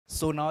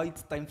So now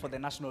it's time for the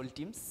national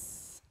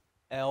teams.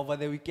 Over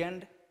the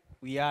weekend,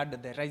 we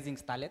had the Rising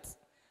Starlets.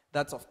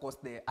 That's, of course,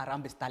 the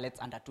HARAMBEE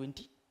Starlets under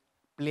 20,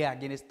 play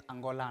against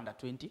Angola under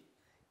 20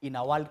 in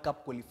a World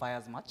Cup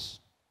qualifiers match.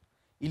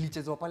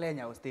 Ilichezwa pale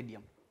Nyayo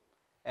Stadium.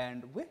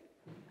 And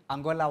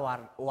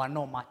Angola were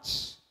no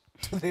match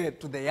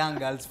to the young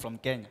girls from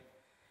Kenya.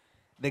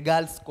 The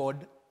girls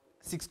scored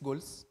 6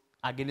 goals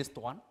against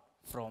 1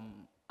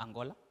 from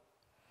Angola.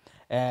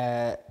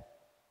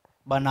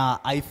 But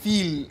I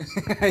feel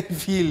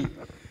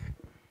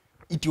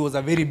it was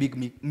a very big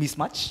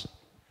mismatch.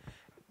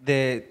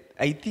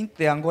 I think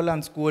the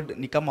Angolan squad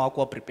ni kama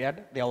hawakuwa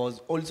prepared. There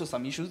was also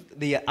some issues.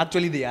 They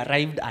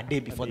arrived a day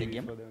before the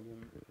game.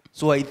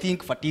 So I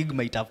think fatigue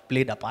might have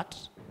played a part.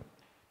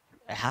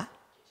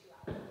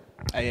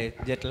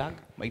 Jet lag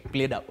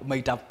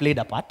might have played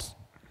a part.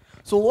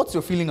 So what's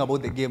your feeling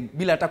about the game?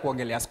 Bila hata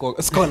kuongelea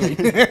scoreline.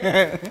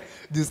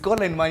 The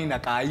scoreline man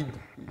inakaa aibu.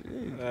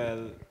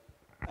 Well,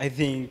 I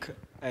think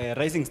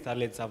Rising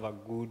Starlets have a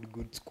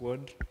good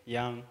squad,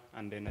 young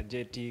and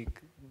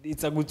energetic.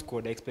 It's a good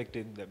squad. I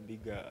expected a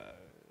bigger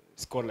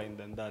scoreline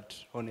than that,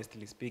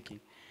 honestly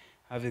speaking.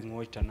 Having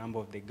watched a number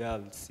of the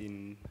girls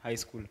in high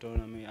school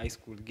tournament, high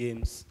school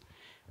games,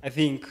 I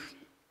think,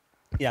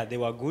 yeah, they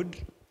were good.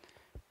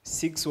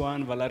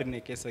 6-1, Valerie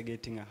Nekesa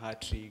getting a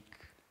hat-trick.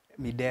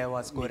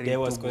 Midewa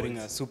scoring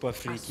a super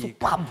free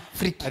kick. Superb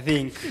free kick. I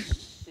think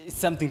it's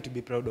something to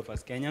be proud of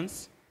as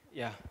Kenyans.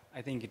 Yeah,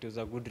 I think it was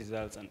a good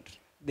result, and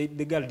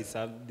the girl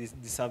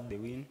deserved the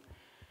win.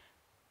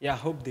 Yeah, I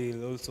hope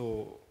they'll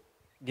also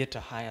get a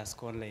higher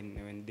scoreline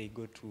when they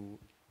go to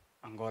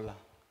Angola.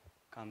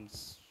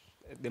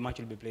 The match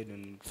will be played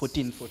on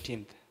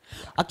 14th.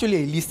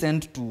 Actually, I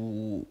listened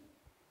to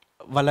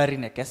Valerie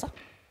Nekesa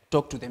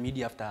talk to the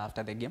media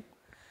after the game.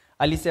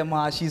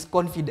 Alisema she's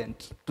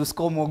confident to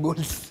score more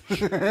goals.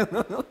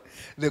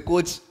 The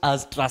coach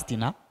has trust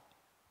in her.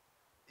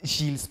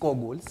 She'll score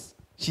goals.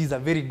 She's a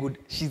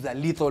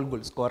lethal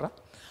goal scorer.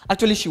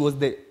 Actually, she was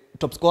the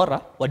top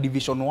scorer for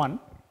Division 1,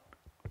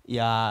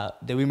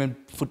 the women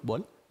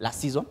football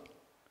last season.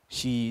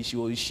 She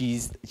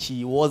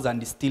was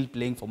and is still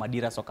playing for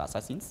Madira Soccer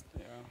Assassins.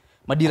 Yeah.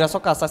 Madira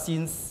Soccer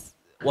Assassins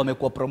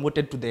wamekuwa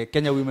promoted to the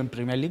Kenya Women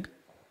Premier League.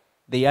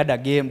 They had a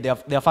game,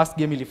 their first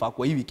game ilifaa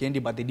kwa hii weekend,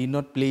 but they did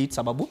not play it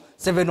sababu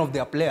 7 of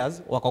their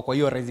players wako kwa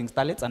hiyo Rising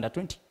Starlets under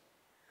 20.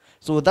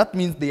 So that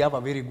means they have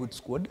a very good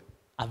squad,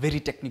 a very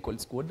technical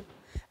squad.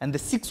 And the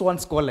 6-1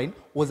 scoreline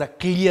was a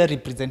clear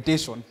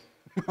representation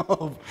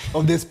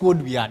of the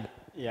squad we had.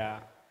 Yeah.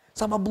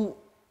 Sababu,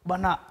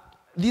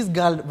 this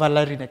girl,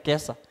 Valerie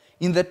Nekesa,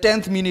 in the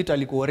 10th minute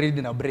alikuwa already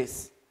in a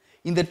brace.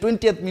 In the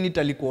 20th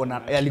minute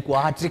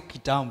alikuwa hat-trick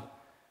kitambo.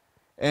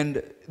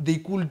 And they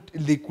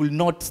could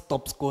not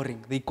stop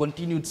scoring. They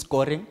continued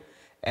scoring,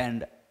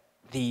 and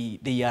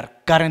they are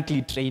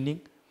currently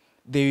training.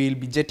 They will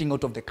be jetting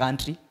out of the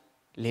country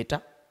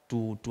later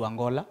to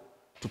Angola,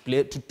 to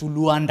play to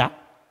Luanda,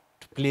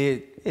 to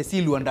play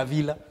si Luanda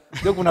Villa.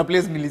 Ndio kuna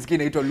place nilisikia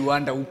inaitwa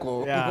Luanda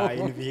huko. Yeah,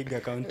 in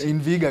Vihiga County. In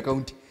Vihiga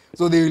County.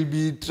 So they will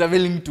be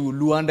traveling to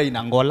Luanda in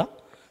Angola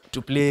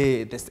to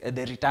play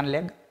the return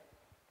leg.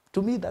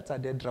 To me, that's a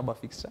dead rubber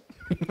fixture.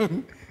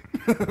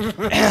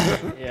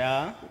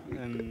 Yeah.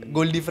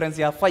 Goal difference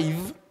here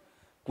 5.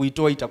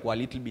 Kuitoa itakuwa a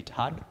little bit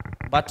hard,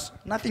 but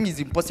nothing is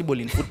impossible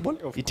in football.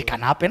 It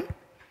can happen.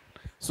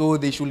 So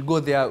they should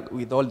go there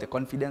with all the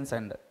confidence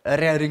and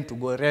raring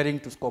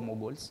to score more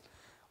goals,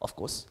 of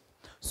course.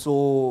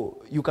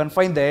 So you can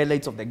find the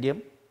highlights of the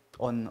game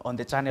on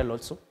the channel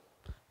also.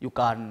 You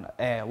can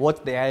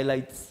watch the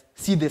highlights,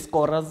 see the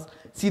scorers,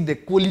 see the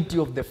quality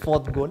of the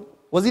 4th goal.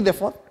 Was it the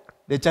 4th?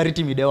 The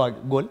Charity Midewa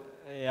goal?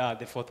 Yeah,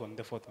 the fourth one.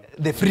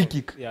 The free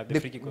kick. Yeah, the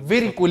free kick.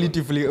 Very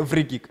quality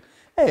free kick.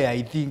 Hey,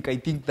 I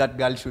think that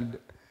girl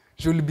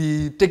should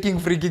be taking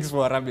free kicks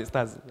for HARAMBEE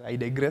Stars. I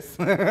digress.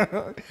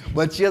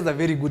 But she has a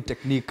very good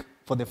technique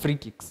for the free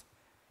kicks.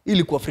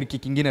 Ilikuwa free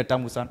kick ingine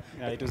tamu sana.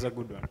 Yeah, it was a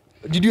good one.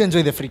 Did you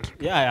enjoy the free kick?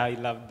 Yeah, I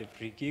loved the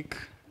free kick.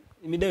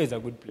 Midewa is a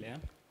good player.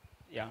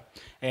 Yeah.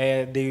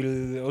 They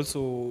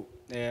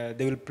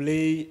will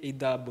play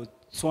either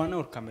Botswana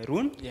or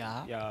Cameroon.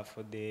 Yeah. Yeah,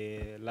 for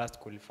the last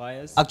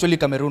qualifiers. Actually,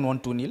 Cameroon won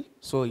 2-0.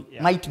 So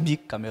yeah. Might be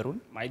Cameroon.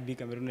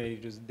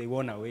 They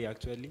won away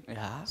actually.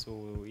 Yeah.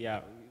 So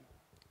yeah,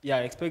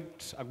 I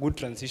expect a good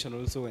transition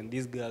also when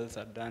these girls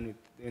are done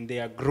when they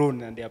are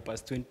grown and they are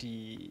past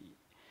 20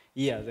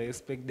 years. I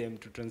expect them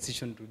to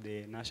transition to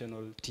the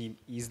national team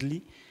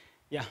easily.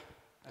 Yeah,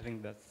 I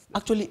think that's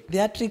actually the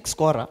hat-trick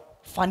scorer,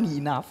 funny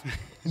enough,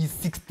 is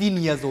 16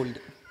 years old.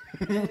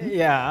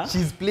 Yeah.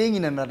 She's playing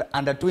in an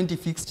under 20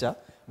 fixture,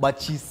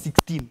 but she's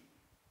 16.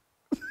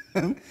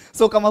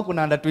 So kama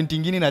kuna under 20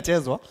 ingine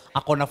inachezwa,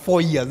 akona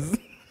 4 years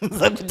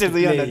za kucheza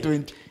hiyo under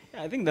 20.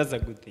 Yeah, I think that's a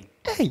good thing.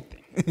 Hey.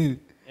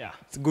 Yeah,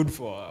 it's good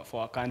for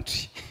our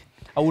country.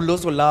 I would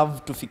also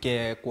love to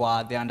fike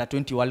kwa the under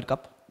 20 World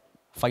Cup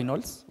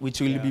finals,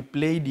 which will be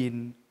played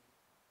in,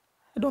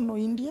 I don't know,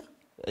 India,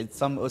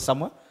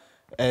 somewhere.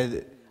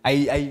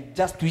 I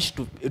just wish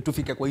to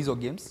fike kwa hizo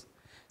games.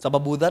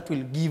 sababu that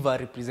will give a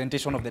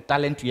representation of the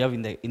talent we have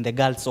in the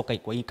girls soccer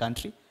kwa hii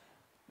country.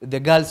 The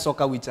girls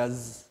soccer which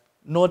has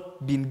not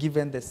been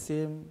given the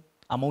same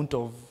amount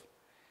of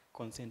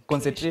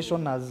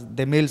concentration as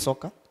the male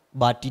soccer,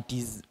 but it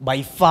is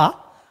by far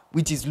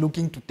which is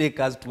looking to take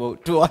us to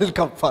World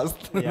Cup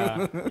first.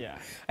 Yeah.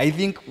 I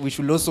think we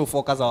should also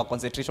focus our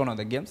concentration on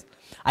the games.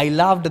 I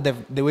loved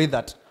the way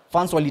that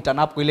fans waliturn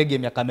up kwa ile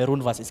game ya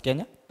Cameroon versus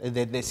Kenya,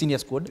 the senior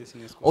squad.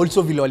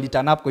 Also vile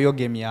waliturn up kwa hiyo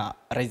game ya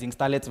Rising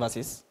Starlets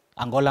versus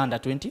Angola under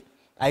 20.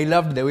 I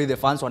loved the way the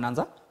fans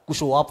wanaanza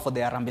show up for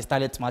the Harambee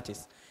Starlets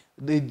matches.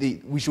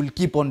 We should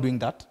keep on doing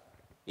that.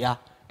 Yeah.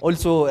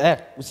 Also,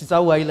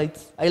 usisahau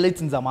highlights.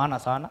 Highlights ni za maana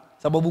sana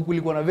sababu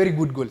kulikuwa na very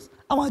good goals.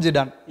 Amaje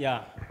Dan?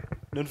 Yeah.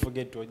 Don't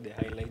forget to watch the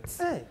highlights.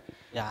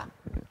 Yeah.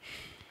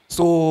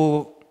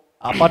 So,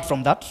 apart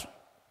from that,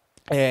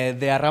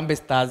 the Harambee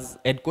Stars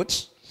head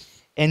coach,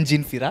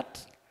 Engin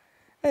Firat.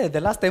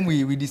 The last time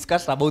we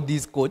discussed about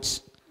this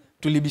coach,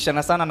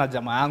 tulibishana sana na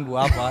jamaa yangu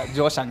hapa,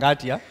 Josh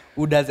Angatia,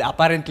 who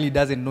apparently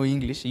doesn't know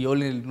English. He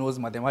only knows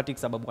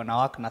mathematics sababu ana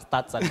work na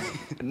stats and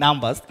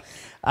numbers.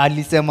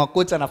 Alisema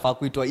coach anafaa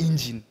kuitwa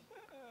Engin.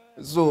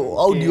 So,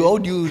 how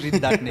do you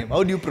read that name?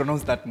 How do you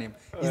pronounce that name?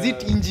 Is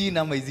it Engin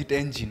or is it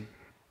Engine?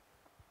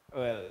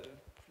 Well,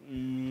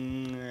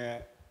 me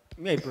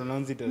I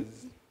pronounce it as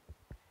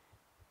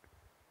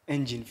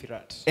Engin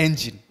Firat.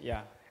 Engine.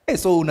 Yeah. Hey,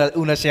 so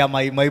una share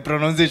my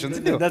pronunciations.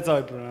 That's how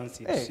I pronounce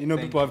it. Hey, you know,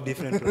 people have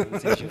different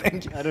pronunciations.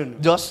 Thank you. I don't know.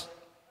 Josh?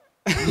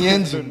 The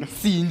engine.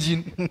 C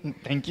engine.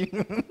 Thank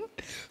you.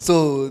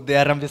 So the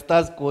Harambee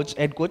Stars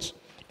head coach,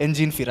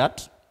 Engin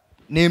Firat,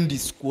 named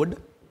his squad.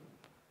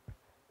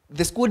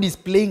 The squad is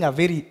playing a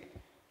very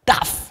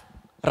tough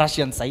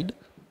Russian side.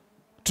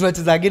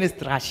 Tunacheza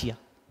against Russia.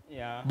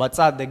 Yeah. But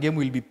sir, the game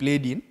will be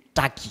played in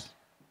Turkey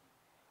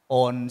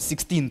on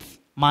 16th,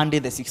 Monday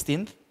the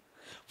 16th.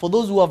 For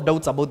those who have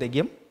doubts about the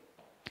game,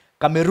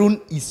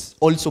 Cameroon is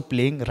also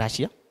playing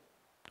Russia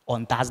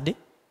on Thursday.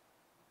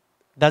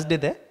 Thursday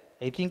there,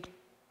 I think.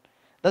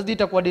 Thursday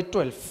itakuwa the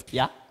 12th.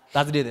 Yeah,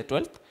 Thursday the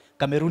 12th.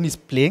 Cameroon is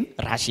playing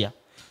Russia.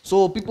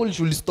 So people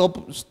should stop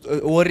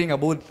worrying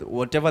about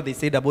whatever they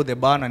said about the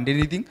ban and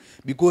anything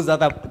because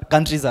other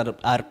countries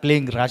are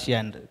playing Russia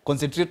and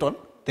concentrate on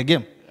the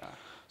game. Yeah.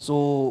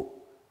 So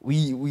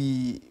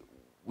we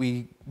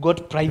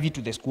got privy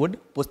to the squad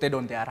posted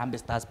on the Harambee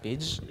Stars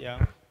page.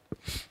 Yeah.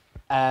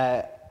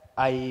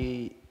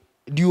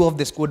 Do you have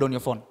the squad on your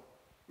phone?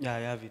 Yeah, I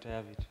have it.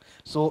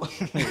 So,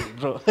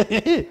 bro,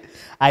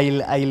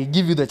 I'll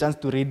give you the chance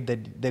to read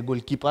the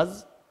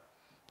goalkeepers,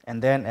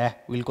 and then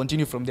we'll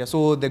continue from there.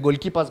 So the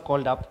goalkeepers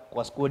called up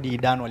kwa squad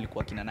idan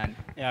walikuwa kina nani?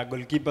 Yeah,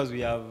 goalkeepers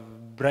we have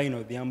Brian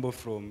Odhiambo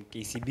from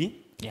KCB.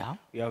 Yeah.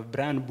 We have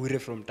Brian Bure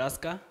from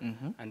Tusker,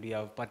 and we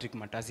have Patrick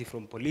Matasi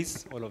from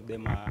Police. All of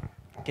them are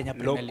Kenya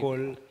Premier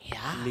local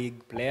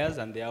league players,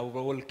 and they have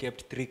all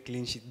kept 3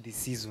 clean sheets this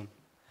season.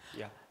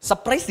 Yeah.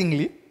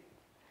 Surprisingly,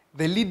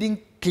 the leading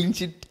clean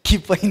sheet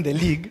keeper in the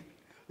league,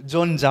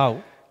 John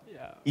Zhao,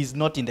 is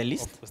not in the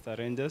list. Of Posta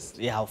Rangers.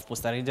 Yeah, of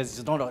Posta Rangers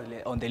is not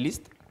on the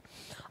list.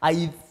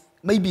 I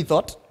maybe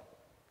thought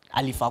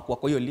alifaa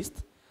kwa hiyo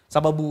list.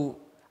 Sababu,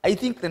 I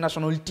think the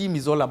national team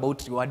is all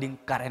about rewarding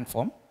current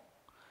form.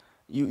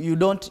 You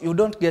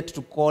don't get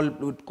to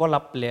call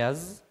up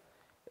players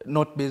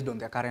not based on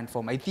their current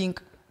form. I think,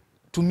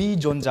 to me,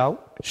 John Zhao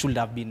should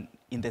have been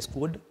in the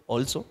squad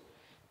also.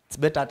 It's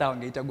better hata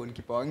wangeita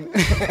goalkeeper wangu.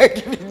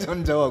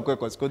 John Zhao akwe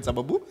kwa squad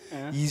sababu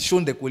he's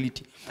shown the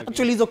quality. Okay.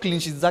 Actually hizo clean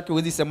sheets zake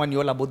huwezi sema ni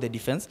all about the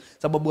defense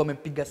sababu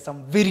amepiga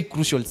some very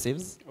crucial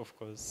saves. Of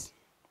course.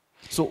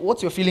 So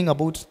what's your feeling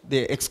about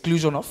the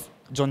exclusion of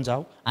John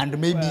Zhao and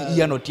maybe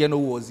Ian Otieno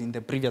who was in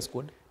the previous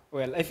squad?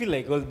 Well, I feel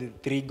like all the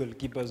 3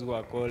 goalkeepers who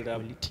are called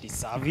up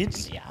deserve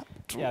it. Yeah,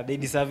 true. Yeah, they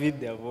deserve it.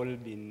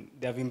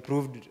 They have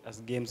improved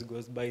as games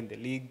goes by in the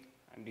league.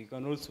 And you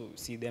can also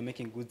see they're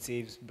making good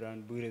saves.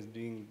 Brian Bure is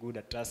doing good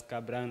at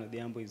Tusker. Brian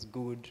Odhiambo is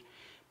good.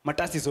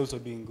 Matas is also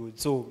doing good.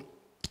 So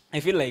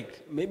I feel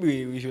like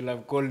maybe we should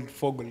have called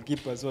 4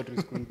 goalkeepers so to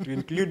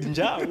include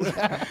Njao.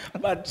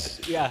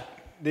 But yeah,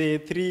 the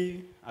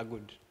 3 are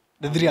good.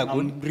 The 3 are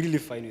good? I'm really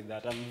fine with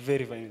that. I'm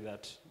very fine with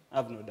that. I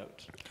have no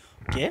doubt.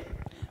 Okay.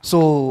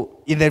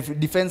 So in the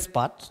defense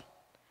part,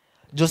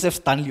 Joseph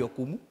Stanley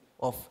Okumu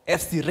of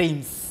FC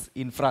Reims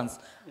in France.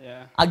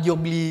 Yeah.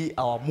 Arguably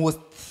our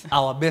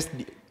best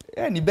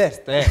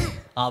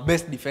our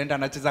best defender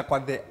anacheza kwa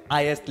the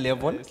highest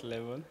level.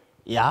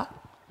 Yeah.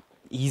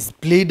 He's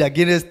played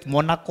against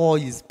Monaco,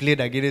 he's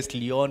played against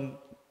Lyon.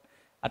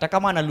 Hata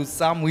kama ana lose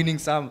some, winning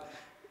some,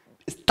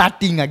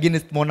 starting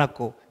against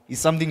Monaco is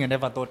something I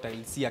never thought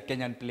I'll see a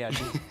Kenyan player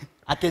do.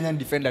 A Kenyan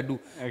defender do.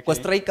 Okay. Kwa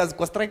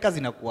strikers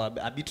inakuwa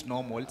a bit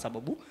normal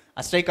sababu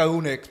a striker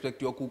una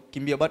expect you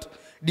kukimbia, but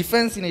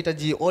defense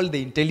inahitaji all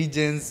the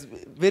intelligence,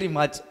 very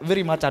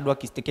much hard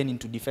work is taken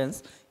into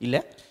defense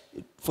ile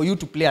for you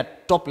to play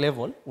at top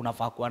level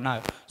unafaa kuwa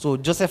nayo. So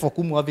Joseph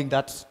Okumu having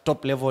that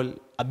top level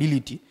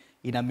ability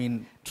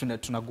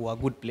tunago a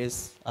good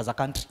place as a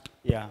country.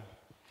 Yeah.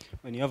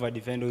 When you have a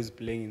defender who's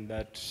playing in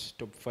that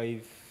top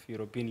 5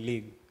 European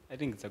league, I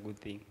think it's a good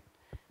thing.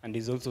 And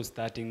he's also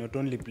starting, not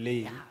only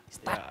playing. Yeah,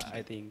 starting.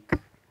 I think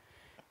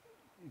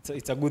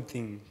it's a good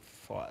thing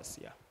for us,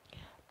 yeah.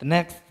 The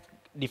next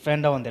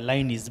defender on the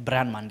line is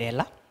Brian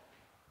Mandela.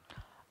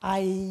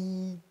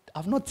 I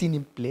have not seen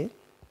him play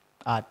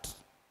at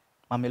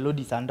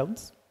Mamelodi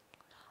Sundowns.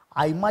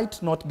 I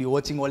might not be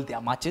watching all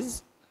their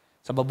matches,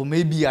 sababu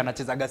maybe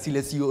anachezaga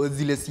zile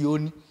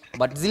sioni,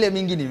 but zile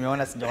mingi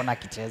nimeona sijaona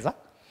akicheza.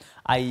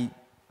 I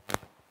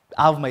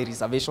have my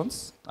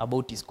reservations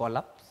about his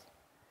call-up.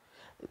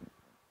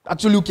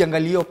 Actually,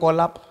 ukiangalia hiyo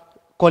call-up,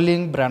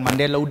 calling Brian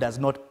Mandela who does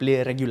not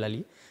play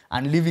regularly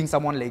and leaving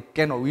someone like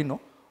Ken Owino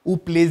who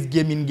plays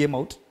game in, game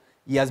out.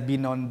 He has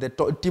been on the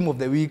team of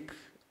the week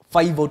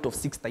 5 out of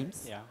 6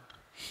 times. Yeah.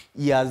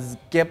 He has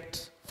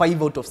kept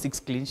 5 out of 6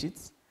 clean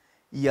sheets.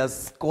 He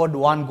has scored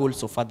 1 goal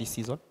so far this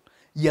season.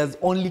 He has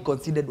only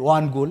conceded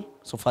 1 goal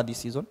so far this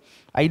season.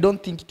 I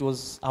don't think it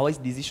was a wise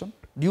decision.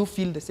 Do you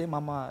feel the same,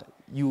 Mama?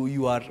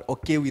 You are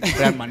okay with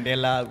Brian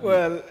Mandela?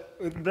 Well,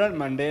 with Brian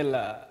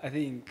Mandela, I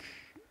think,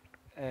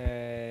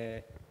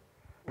 I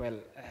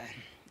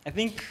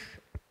think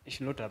he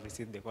should not have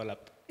received the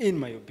call-up, in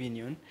my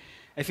opinion.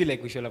 I feel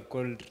like we should have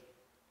called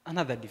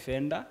another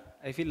defender.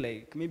 I feel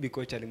like maybe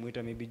Coach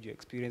Alimuita, maybe due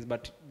experience,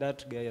 but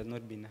that guy has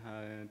not been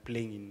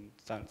playing in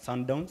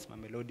Sundowns,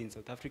 Mamelodi in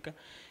South Africa.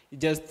 He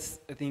just,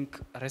 I think,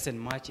 a recent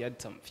match, he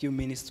had some few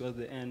minutes towards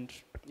the end.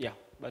 Yeah,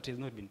 but he's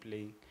not been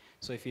playing.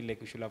 So I feel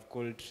like we should have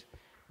called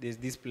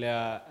this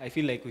player. I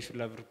feel like we should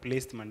have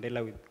replaced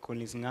Mandela with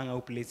Collins Nganga, who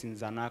plays in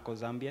Zanaco,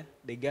 Zambia.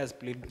 The guy has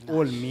played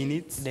all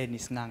minutes.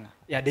 Dennis Nganga.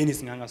 Yeah,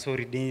 Dennis Nganga.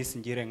 Sorry, Dennis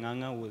Njire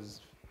Nganga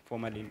was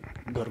formerly in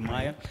Gor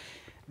Mahia.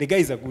 The guy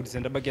is a good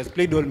centre back. He has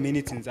played all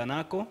minutes in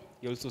Zanaco.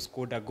 He also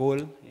scored a goal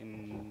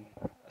in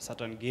a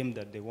certain game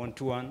that they won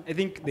 2-1. I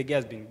think the guy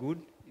has been good.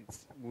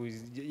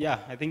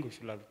 I think we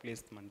should have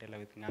replaced Mandela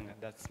with Nganga.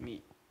 That's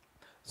me.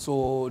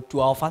 So, to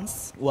our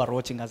fans who are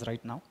watching us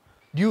right now,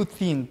 do you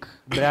think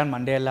Brian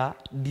Mandela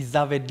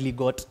deservedly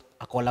got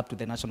a call-up to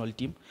the national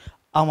team?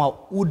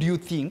 Who do you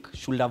think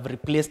should have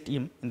replaced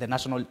him in the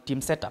national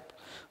team setup?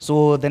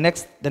 So the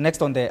next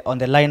on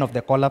the line of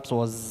the call-ups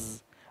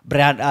was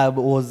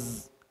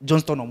was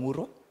Johnston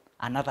Omuro,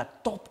 another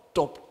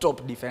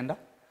top defender,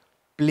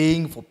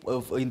 playing for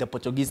in the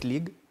Portuguese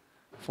league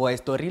for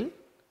Estrela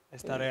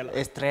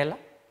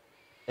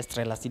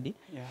City.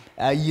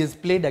 Yeah. He has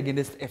played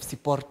against FC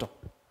Porto.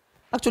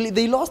 Actually,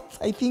 they lost,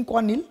 I think,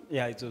 1-0.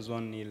 Yeah, it was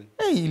 1-0.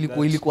 Hey,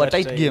 ilikuwa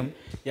tight time, game.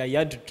 Yeah, he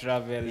had to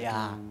travel.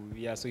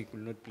 Yeah. So he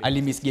could not play.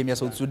 Ali miss game ya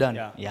South Sudan.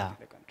 Yeah.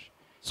 The country.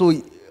 So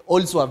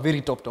also a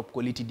very top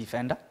quality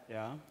defender.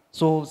 Yeah.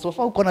 So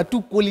far uko na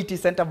two quality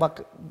center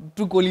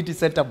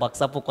backs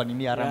hapo kwa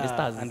nini Harambee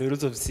Stars. And we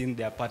also have seen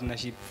their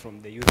partnership from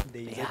the youth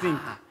days. I think,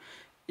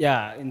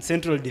 in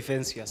central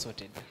defense we are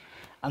sorted.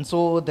 And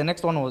so the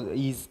next one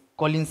is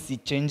Collins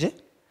Sichenje,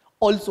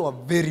 also a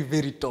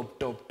very top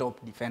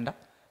defender.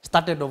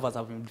 Started off as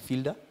a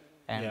midfielder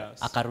and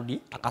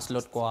akarudi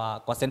akaslot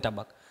kwa center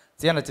back.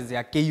 Sasa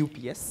anachezea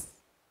KUPS.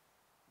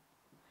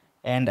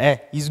 And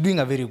he's doing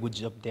a very good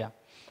job there.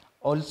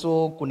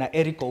 Also kuna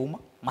Eric Ouma,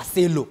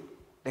 Marcelo,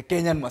 the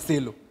Kenyan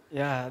Marcelo.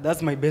 Yeah,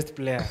 that's my best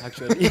player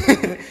actually.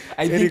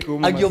 I think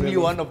arguably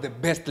one of the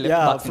best left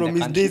backs in the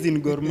country. From his days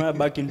in Gor Mahia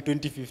back in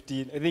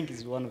 2015, I think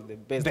he's one of the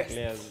best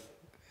players.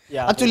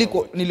 Yeah. Actually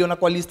niliona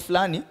kwa list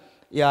fulani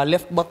ya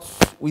left back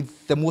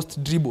with the most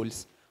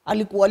dribbles.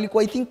 Alikuwa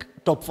I think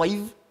top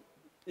 5.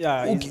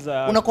 Yeah, he's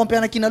una compare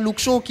na kina Luke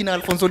Shaw, kina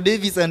Alfonso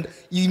Davies, and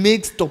he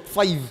makes top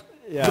 5.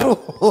 Yeah.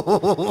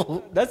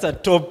 Bro. That's a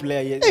top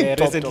player. He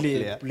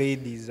recently played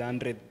his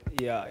 100.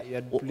 Yeah, he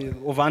had played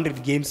over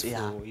 100 games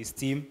for his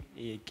team,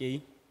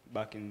 AAK,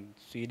 back in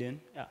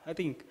Sweden. Yeah, I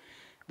think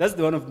that's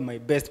one of my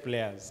best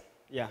players.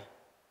 Yeah.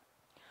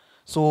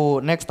 So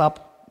next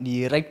up,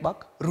 the right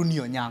back, Rooney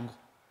Onyango.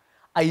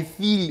 I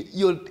feel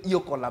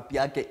your call-up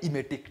yake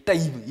take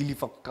time ili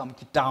fakam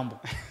kitambo.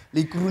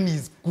 Like Rooney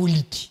is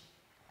quality.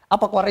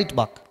 Hapa kwa right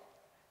back,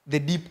 the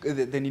deep,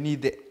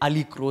 the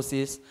early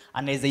crosses,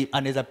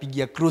 anaweza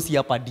pigia cross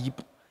hapa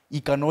deep.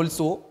 He can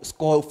also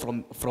score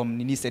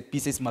from set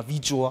pieces,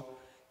 mavichwa.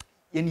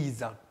 Yani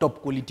is a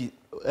top quality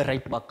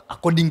right back,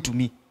 according to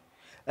me.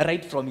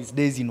 Right from his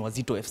days in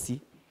Wazito FC.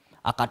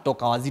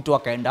 Akatoka Wazito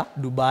akaenda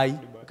Dubai,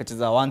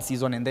 akacheza 1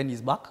 season and then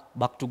he's back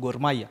to Gor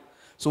Mahia.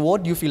 So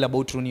what do you feel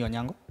about Rooney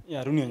Onyango?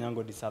 Yeah, Rooney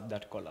Onyango deserved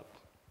that call-up.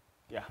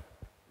 Yeah,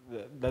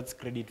 that's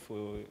credit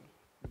for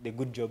the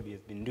good job he has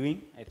been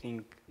doing. I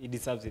think he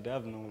deserves it. I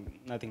have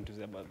nothing to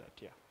say about that,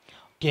 yeah.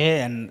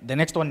 Okay, and the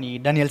next one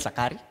is Daniel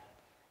Sakari.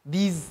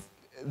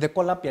 The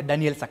call-up ya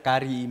Daniel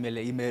Sakari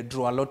ime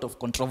draw a lot of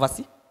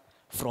controversy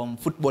from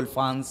football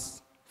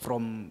fans,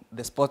 from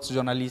the sports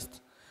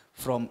journalists,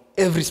 from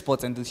every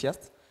sports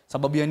enthusiast.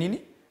 Sababu ya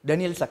nini?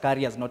 Daniel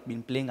Sakari has not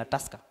been playing at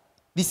Tusker.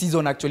 This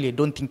season, actually, I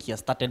don't think he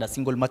has started a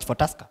single match for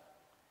Tusker.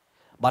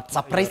 But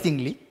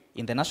surprisingly,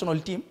 in the national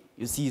team,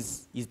 you see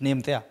his name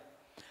there.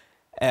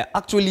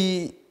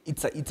 Actually,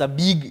 it's a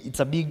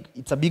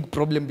big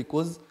problem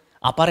because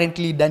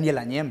apparently Daniel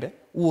Anyembe,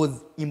 who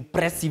was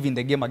impressive in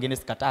the game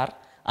against Qatar,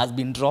 has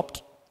been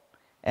dropped.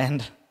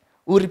 And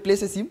Who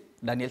replaces him?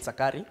 Daniel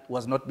Sakari, who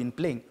has not been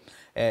playing.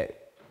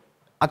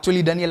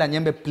 Actually, Daniel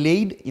Anyembe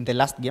played in the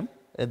last game.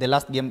 The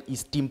last game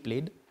his team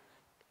played.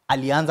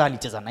 Alianza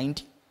alicheza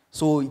 90.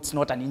 So it's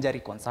not an injury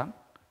concern.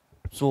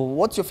 So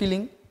what's your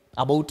feeling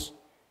about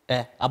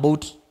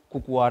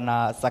kukuwa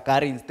na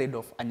Sakari instead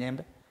of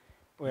Anyembe?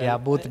 Well, they are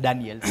both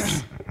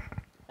Daniels.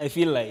 I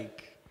feel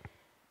like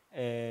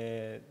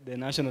the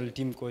national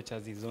team coach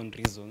has his own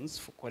reasons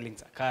for calling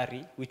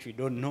Sakari, which we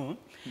don't know.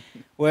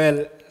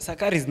 Well,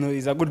 Sakari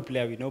is a good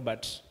player, we know,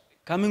 but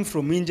coming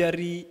from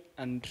injury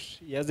and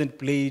he hasn't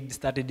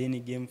started any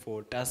game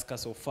for Tusker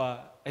so far,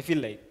 I feel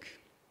like,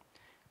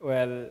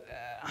 well,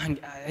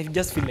 I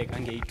just feel like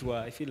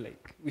Angeitwa, I feel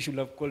like we should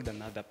have called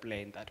another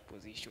player in that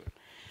position.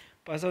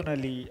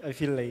 Personally, I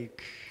feel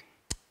like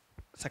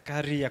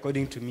Sakari,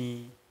 according to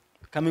me,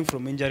 coming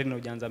from injury na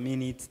ujanza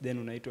minutes, then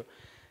unaitwa,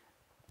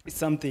 it's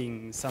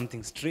something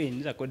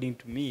strange according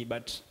to me,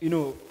 but you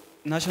know,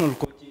 national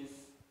coaches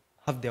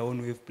have their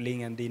own way of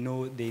playing and they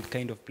know the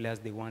kind of players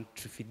they want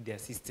to fit their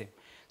system.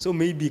 So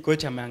maybe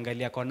coach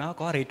ameangalia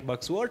kwa right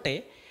backs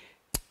wote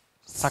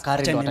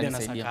Sakari ndo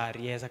atanisaidia.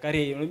 Sakari, yeah,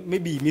 Sakari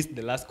maybe he missed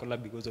the last call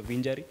up because of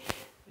injury.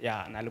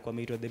 Yeah, na alikuwa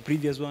ameitwa the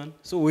previous one.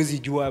 So wezi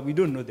jua, we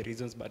don't know the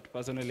reasons, but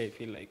personally I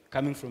feel like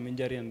coming from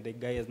injury and the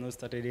guy has not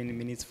started any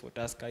minutes for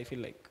Tusker, I feel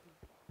like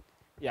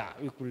yeah,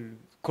 we could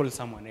call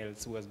someone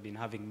else who has been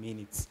having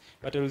minutes.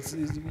 But also,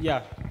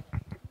 yeah,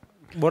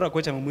 bora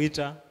coach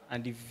amemuita,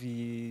 and if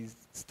he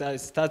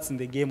starts in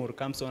the game or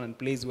comes on and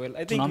plays well,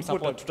 I think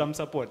tutam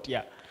support,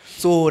 yeah.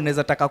 So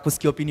naweza taka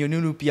kusikia opinion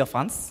yenu pia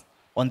fans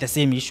on the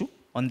same issue,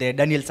 on the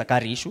Daniel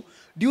Sakari issue.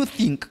 Do you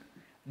think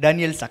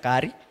Daniel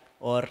Sakari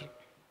or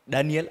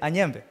Daniel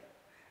Anyembe?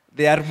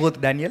 They are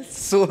both Daniels.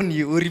 So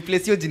ni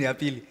replace yo jina ya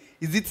pili.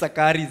 Is it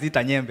Sakari, is it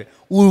Anyembe?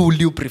 Who would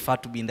you prefer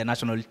to be in the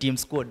national team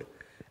squad?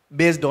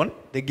 Based on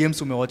the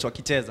games umewatch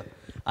wakicheza.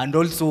 And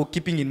also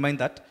keeping in mind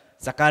that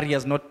Sakari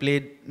has not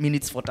played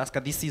minutes for Tusker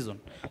this season.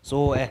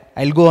 So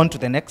I'll go on to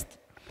the next.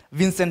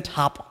 Vincent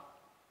Harper,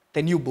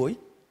 the new boy,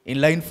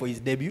 in line for his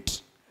debut.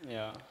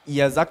 Yeah. He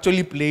has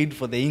actually played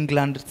for the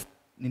England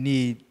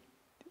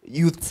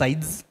youth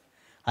sides,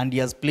 and he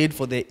has played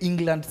for the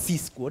England C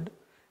squad.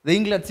 The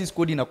England C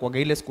squad inakuwaga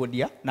ile squad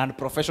ya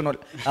non-professional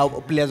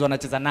players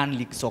wanacheza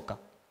non-league soccer.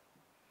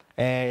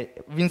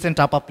 Vincent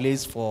Harper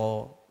plays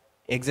for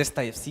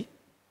Exeter FC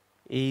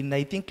in,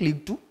 I think,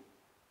 League 2,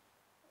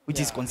 which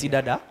is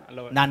considered a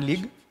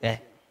non-league.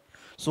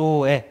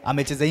 So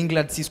amecheza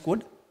England C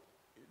squad.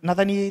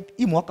 Nadhani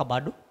hii mwaka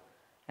bado.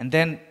 And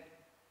then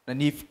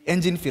if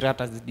Engine Firat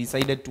has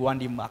decided to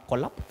want him a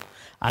call-up,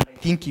 and I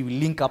think he will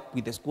link up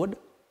with the squad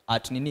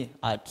at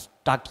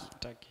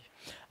Turkey.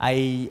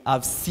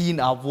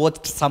 I've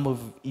watched some of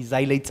his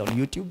highlights on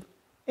YouTube.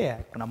 Yeah,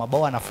 kuna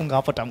mabao anafunga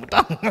hapo tamu.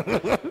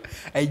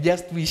 I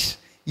just wish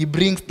he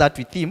brings that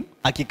with him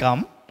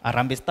akikam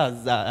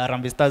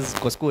Harambee Stars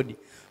Koskodi.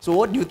 So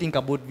what do you think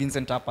about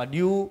Vincent Harper?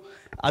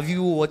 Have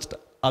you watched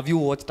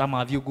ama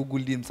have you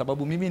googled him?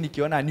 Sababu mimi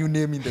nikiona a new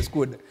name in the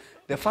squad,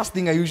 the first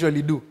thing I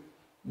usually do,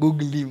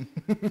 Google him.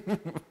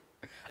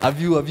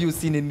 Have you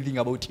seen anything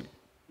about him?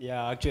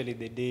 Yeah, actually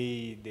the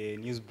day the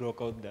news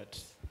broke out that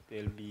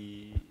there'll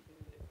be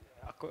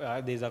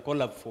there's a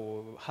call up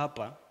for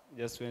Harper,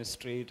 just went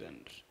straight,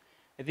 and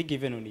I think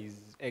even on his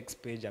X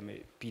page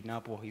pin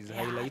up his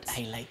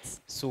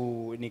highlights. So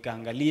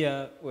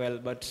nikaangalia, well,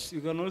 but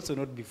you can also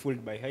not be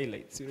fooled by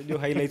highlights. You know,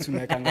 highlights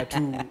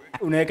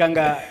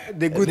unaekanga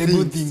the good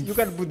things. You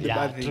can't put the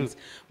bad things.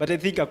 But I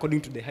think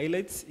according to the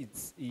highlights,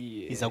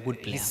 he's a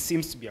good player. He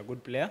seems to be a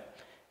good player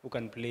who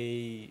can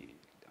play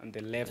on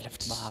the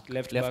left back,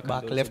 left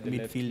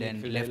midfield,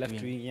 and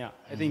left wing. Yeah,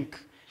 I think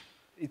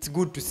it's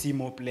good to see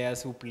more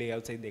players who play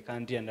outside the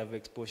country and have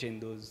exposure in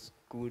those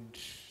good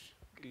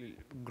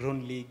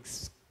grown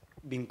leagues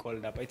being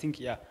called up. I think,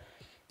 yeah,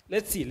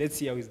 let's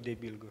see how his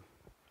debut will go.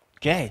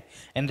 Okay,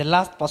 and the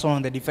last person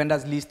on the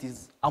defenders list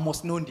is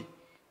Amos Nondi.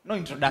 No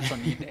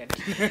introduction needed.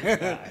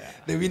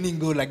 The winning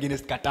goal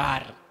against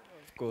Qatar.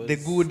 Of course.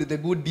 The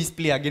good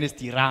display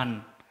against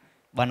Iran.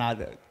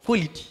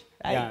 Quality.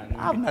 I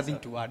have nothing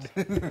to add.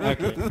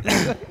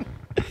 Okay.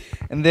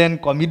 And then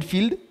kwa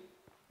midfield,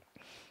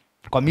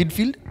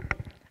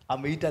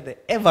 ameita the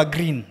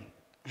evergreen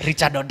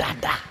Richard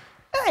Odada.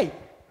 Hey!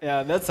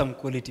 Yeah, that's some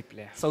quality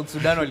player. South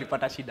Sudan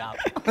walipata shida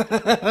hapo.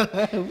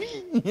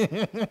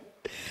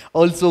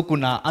 Also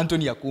kuna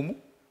Anthony Akumu,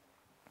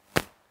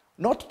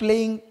 not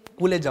playing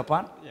kule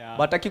Japan,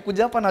 but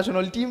akikuja hapa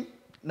national team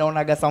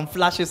naonaga some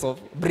flashes of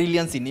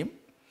brilliance in him.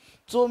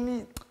 So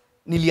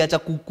niliacha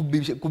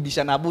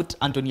kubishana about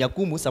Anthony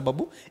Akumu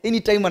sababu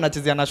anytime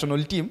anachezea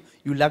national team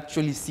you'll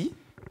actually see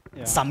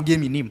some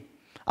game in him.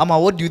 Ama,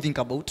 what do you think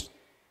about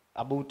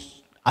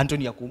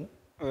Anthony Akumu?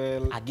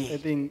 Well, I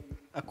think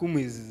Akumu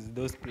is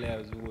those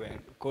players who were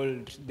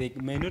called, they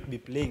may not be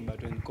playing,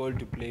 but when called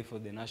to play for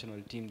the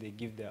national team, they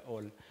give their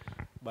all.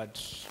 But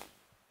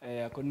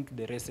according to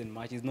the recent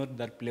match, it's not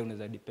that player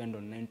who depend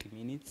on 90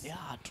 minutes.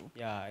 Yeah, true.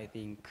 Yeah, I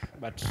think.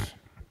 But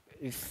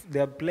if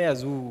there are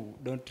players who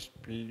don't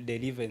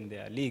deliver in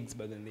their leagues,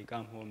 but then they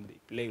come home, they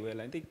play well,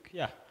 I think,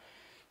 yeah,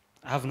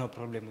 I have no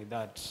problem with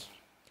that.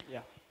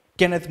 Yeah.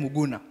 Kenneth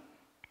Muguna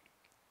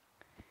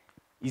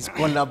is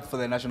called up for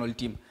the national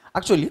team.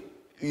 Actually,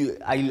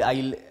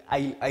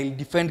 I'll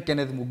defend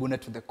Kenneth Muguna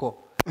to the core.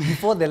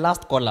 Before the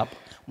last call up,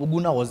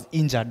 Muguna was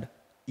injured.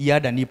 He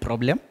had a knee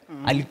problem.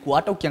 Alikuwa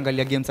hata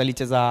ukiangalia games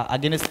alicheza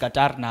against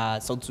Qatar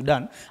na South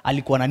Sudan,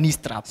 alikuwa na knee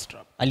strap.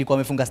 Alikuwa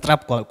amefunga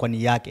strap kwa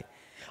knee yake.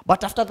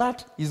 But after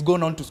that, he's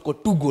gone on to score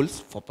 2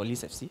 goals for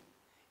Police FC.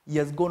 He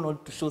has gone on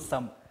to show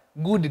some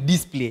good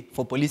display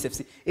for Police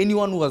FC.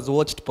 Anyone who has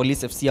watched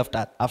Police FC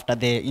after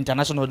the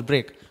international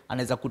break,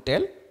 anaweza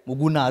kutel,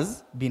 Muguna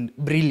has been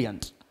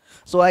brilliant.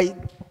 So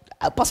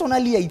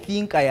personally, I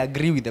think I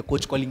agree with the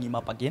coach calling him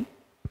up again.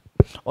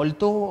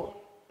 Although,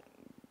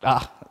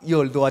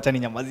 acha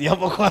ninyamazie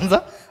hapo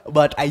kwanza,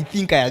 but I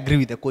think I agree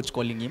with the coach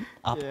calling him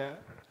up. Yeah.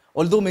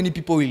 Although many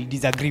people will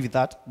disagree with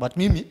that, but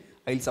mimi,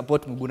 I'll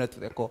support Muguna to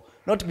the core.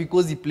 Not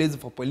because he plays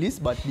for Police,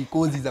 but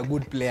because he's a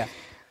good player.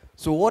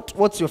 So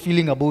what's your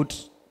feeling about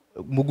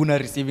Muguna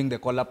receiving the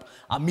call up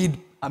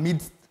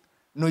amid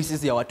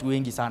noises ya watu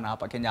wengi sana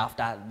hapa Kenya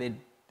after the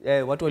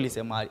watu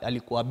walisema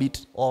alikuwa a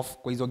bit off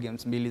kwa hizo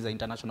games mbili za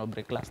international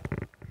break last?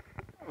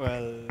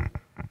 Well,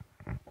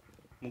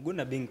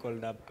 Muguna being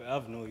called up, I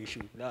have no issue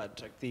with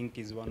that. I think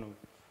he's one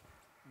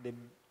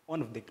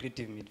of the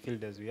creative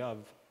midfielders we have,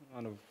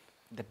 one of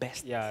The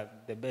best. Yeah,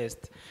 the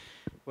best.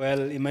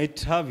 Well, he might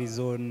have his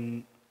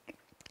own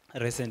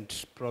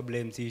recent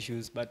problems,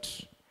 issues,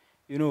 but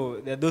you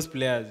know, there are those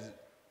players,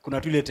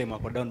 kuna tu ile time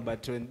wako down,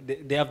 but when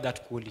they have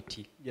that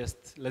quality.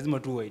 Just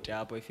lazima tu wait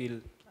up. I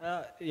feel,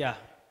 yeah,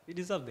 he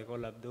deserves the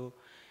call up though.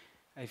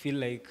 I feel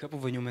like hapo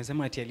venye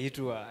umesema ati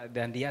aliitwa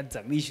then he had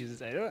some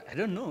issues. I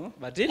don't know,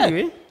 but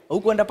anyway.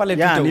 Hukuenda pale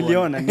Yeah, Twitter.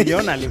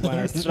 niliona alikuwa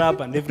na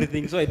strap and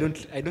everything, so I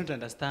don't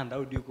understand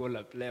how do you call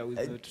a player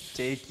who's not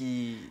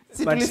Cheki.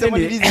 But Tulisema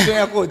anyway. ni hizi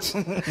ya coach.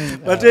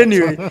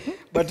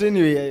 But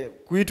anyway,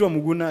 kuitwa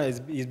Muguna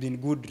has been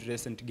good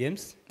recent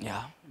games.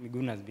 Yeah.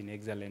 Muguna has been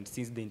excellent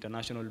since the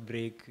international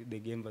break, the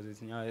game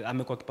versus Nyayo.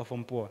 Amekuwa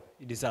akiperform poa.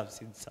 He deserves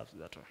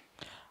that one.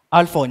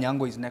 Alpha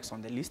Onyango is next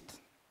on the list.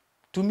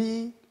 To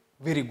me,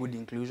 very good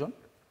inclusion.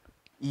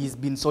 He's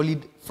been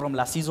solid from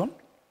last season.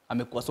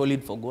 Amekuwa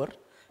solid for Gor,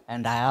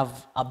 and I have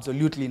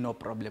absolutely no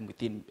problem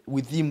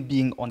with him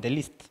being on the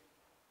list.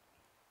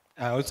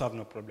 I also have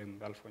no problem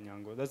with Alpha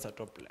Onyango. That's a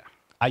top player.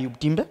 Ayub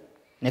Timbe,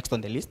 next on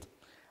the list.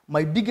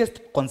 My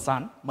biggest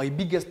concern, my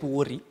biggest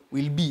worry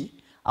will be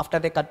after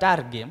the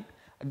Qatar game,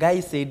 a guy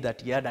said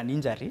that he had an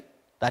injury,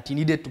 that he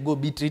needed to go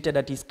be treated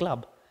at his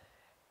club.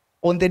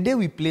 On the day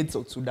we played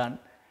South Sudan,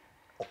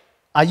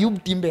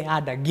 Ayub Timbe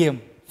had a game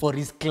for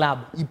his club.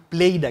 He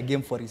played a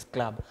game for his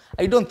club.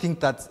 I don't think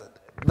that's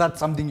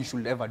something you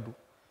should ever do.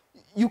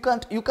 You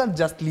can't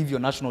just leave your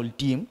national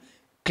team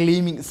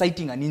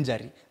citing an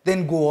injury,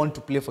 then go on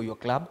to play for your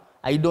club.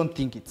 I don't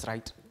think it's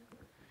right.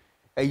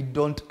 I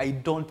don't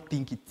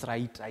think it's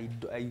right.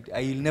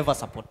 I'll never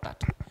support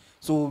that.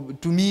 So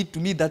to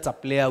me that's a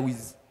player who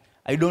is,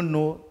 I don't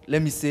know,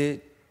 let me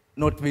say,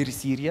 not very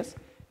serious,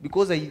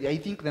 because I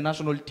think the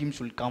national team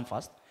should come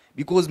first.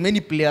 Because many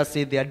players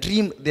say their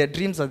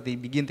dreams as they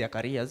begin their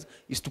careers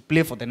is to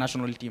play for the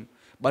national team.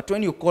 But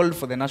when you call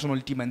for the national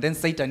team and then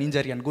cite an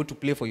injury and go to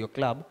play for your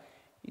club,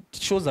 it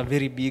shows a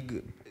very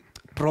big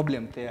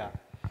problem there.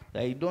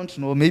 I don't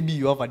know, maybe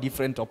you have a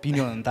different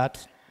opinion on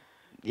that.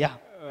 Yeah,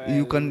 well,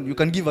 you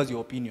can give us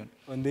your opinion.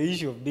 On the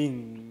issue of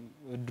being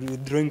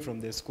withdrawing from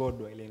the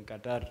squad while in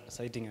Qatar,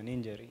 citing an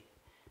injury,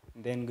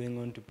 and then going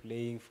on to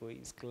playing for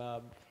his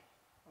club,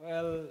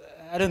 well,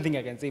 I don't think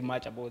I can say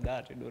much about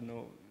that. I don't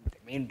know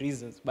the main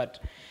reasons, but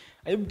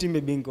Ayub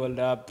Timbe being called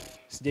up,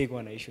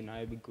 sijaikuwa na issue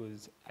nayo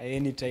because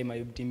any time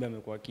Ayub Timbe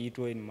amekuwa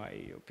kiitwa, in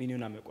my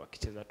opinion, amekuwa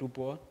kicheza tu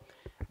poa.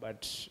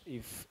 But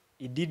if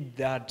he did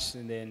that,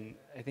 then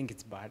I think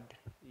it's bad.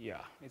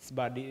 Yeah, it's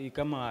bad.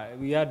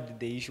 We had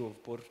the issue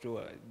of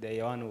Porto,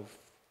 the one of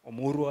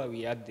Omurwa,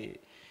 we had the...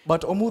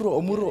 But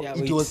Omuro, yeah,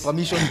 it was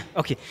permission.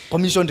 Okay.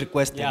 Permission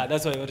requested. Yeah,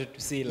 that's what I wanted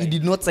to say. He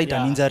did not cite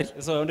an injury.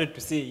 So I wanted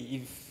to say,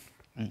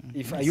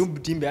 if Ayub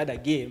Timbe had a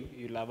game,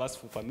 you'll have asked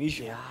for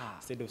permission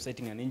instead of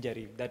citing an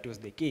injury. If that was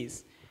the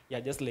case, yeah,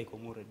 just like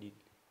Omura did.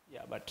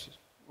 Yeah, but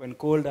when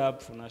called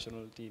up for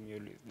national team, he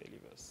always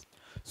delivers.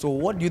 So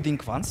what do you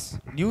think, fans?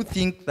 Do you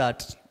think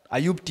that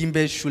Ayub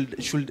Timbe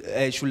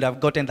should have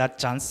gotten that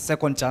chance,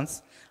 second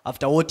chance,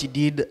 after what he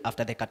did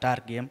after the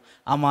Qatar game?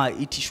 Ama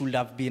it should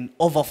have been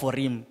over for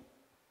him?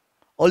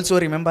 Also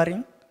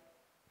remembering,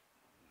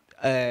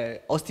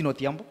 Austin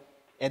Othiambo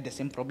had the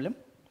same problem,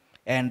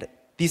 and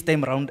this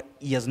time around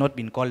he has not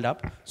been called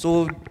up.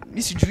 So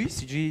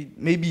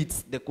maybe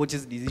it's the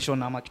coach's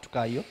decision ama kitu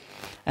kaa hiyo.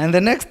 And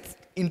the next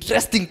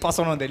interesting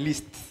person on the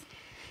list,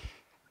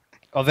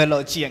 Ovela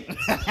Ochieng.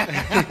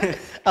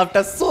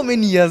 After so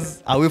many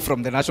years away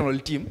from the national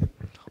team,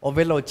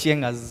 Ovela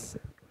Ochieng has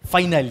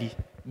finally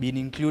been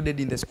included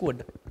in the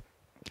squad.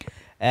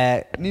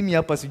 Mimi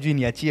hapa sijui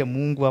niachie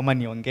Mungu ama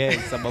niongee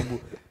sababu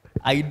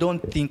I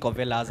don't think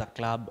Ovela has a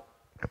club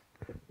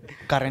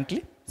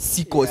currently.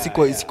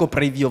 Siko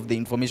privy of the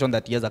information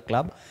that he has a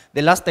club.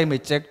 The last time I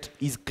checked,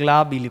 his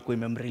club ilikuwa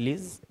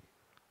imemrelease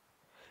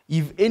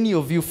If any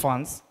of you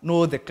fans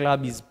know the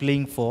club is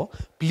playing for,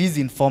 please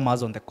inform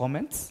us on the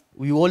comments.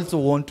 We also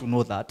want to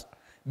know that,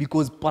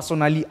 because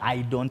personally,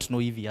 I don't know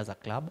if he has a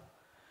club.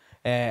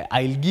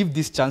 I'll give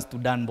this chance to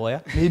Dan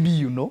Boyer. Maybe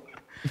you know.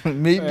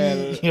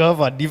 Maybe you have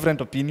a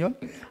different opinion.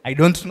 I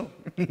don't know.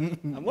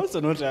 I'm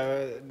also not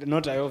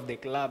aware of the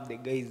club the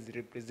guy is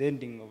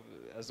representing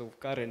as of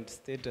current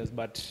status,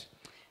 but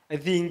I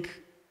think,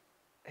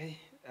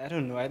 I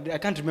don't know, I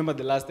can't remember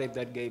the last time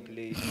that guy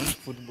played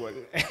football.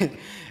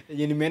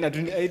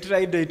 I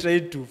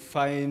tried to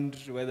find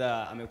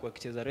whether amekuwa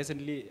akicheza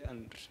recently,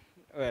 and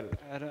well,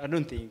 I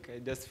don't think. I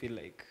just feel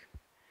like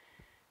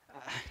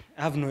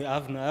I have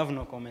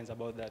no comments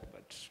about that,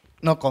 but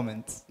No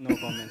comments. no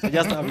comments. I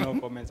just have no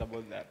comments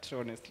about that,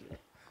 honestly.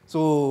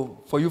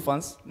 So for you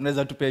fans,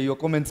 mnaweza tupia your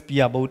comments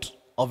pia about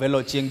Ovelo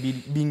Ochieng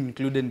being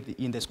included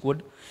in the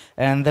squad.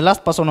 And the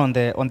last person on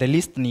the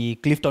list ni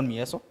Clifton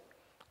Mieso.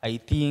 I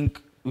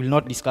think we'll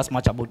not discuss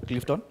much about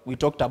Clifton. We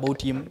talked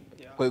about him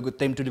quite a good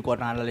time to record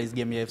and analyze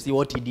game AFC,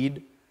 what he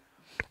did.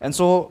 And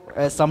so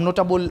some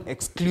notable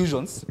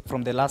exclusions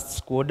from the last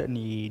squad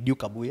ni Duke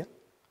Abuya.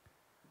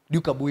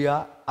 Duke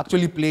Abuya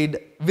actually played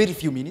very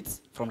few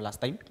minutes from last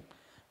time.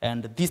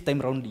 And this time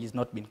round he's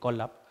not been called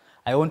up.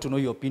 I want to know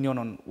your opinion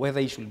on whether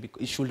he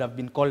should have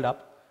been called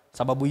up.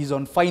 Sababu he's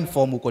on fine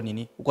form uko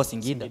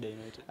Singida.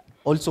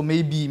 Also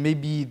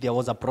maybe there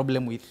was a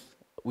problem with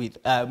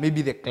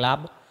maybe the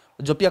club.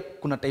 Unajua pia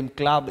kuna time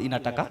club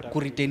inataka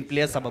ku-retain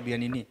players sababu ya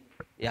nini?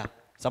 Yeah,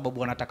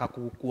 sababu wanataka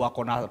kuwa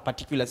kona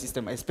particular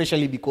system,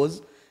 especially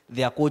because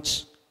their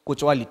coach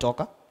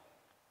walitoka.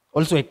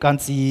 Also I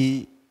can't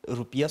see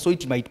Rupia, so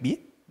it might be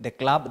the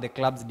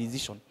club's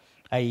decision.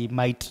 I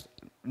might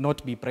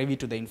not be privy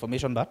to the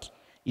information, but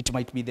it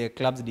might be the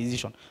club's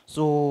decision.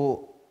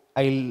 So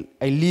I'll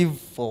leave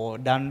for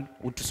Dan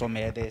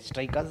utusome the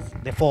strikers,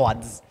 the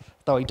forwards.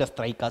 Tawaita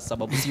strikers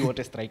sababu si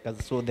wote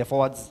strikers. So the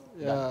forwards.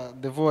 Yeah,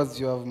 the forwards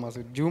you have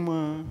Masud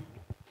Juma,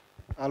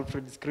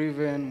 Alfred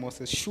Scriven,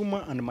 Moses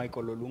Shuma, and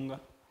Michael Olunga.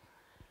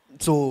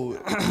 So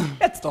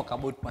let's talk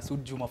about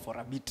Masud Juma for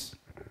a bit.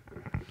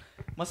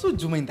 Masud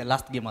Juma in the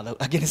last game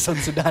against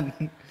South Sudan,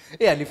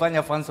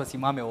 alifanya fans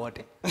wasimame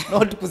wote.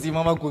 Not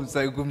kusimama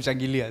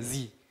kumshangilia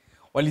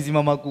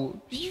walizimama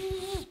coach.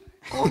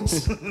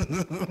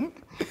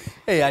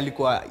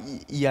 Alikuwa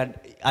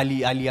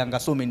alianga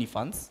so many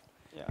fans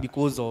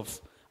because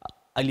of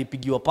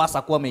alipigiwa pass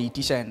akuwa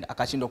ameitisha and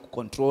akashindwa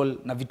kucontrol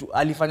na vitu.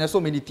 Alifanya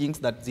so many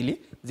things that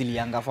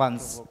zilianga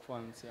fans.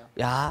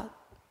 Yeah.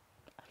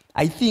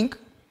 I think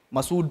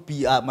Masud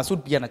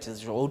pia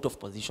anachezeshwa out of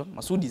position.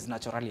 Masud is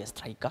naturally a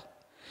striker.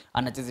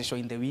 Anachezeshwa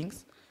in the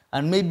wings,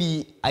 and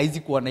maybe haizi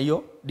kuwa na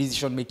hiyo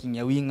decision making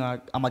ya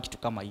winger ama kitu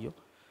kama hiyo.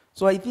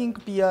 So I think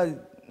pia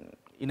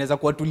inaweza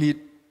kuwa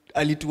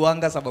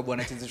alituanga sababu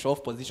anachezeshwa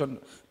off position.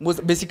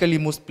 Basically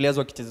most players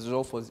wakichezeshwa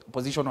off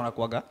position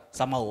wanakuaga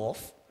somehow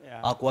off.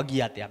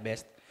 Hakuagi at their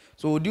best.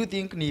 So do you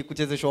think ni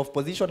kuchezeshwa off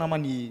position ama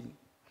ni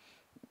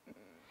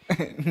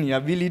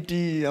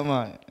ability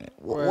ama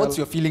what's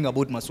your feeling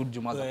about Masud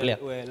Juma as a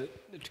player? Well,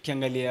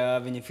 tukiangalia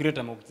venye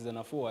Fireta amekucheza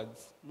na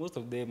forwards, most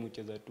of them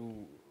hucheza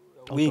tu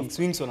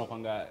wings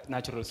wanakuanga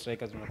natural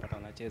strikers unapata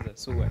wanacheza.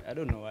 So I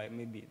don't know why,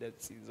 maybe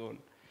that's his own.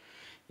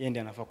 Yeye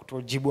ndiye anafaa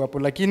kutojibu hapo,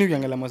 lakini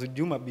ukiangalia Masud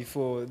Juma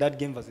before that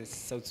game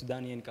versus South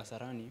Sudan in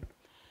Kasarani,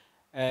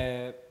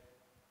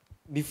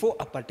 before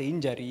apate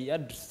injury he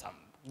had some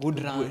good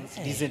runs,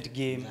 decent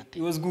game.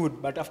 Exactly. It was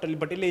good, but after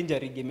alipata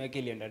injury game yake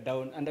ilienda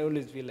down, and I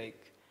always feel like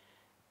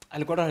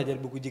alikuwa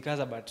anajaribu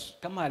kujikaza, but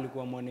kama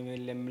alikuwa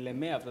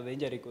mlemea after the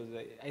injury, because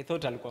I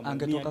thought alikuwa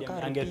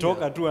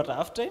angetoka tu hata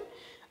half time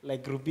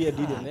like Rupia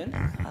did, and then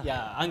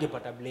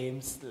angepata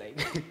blames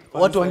like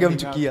watu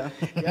wangemchukia.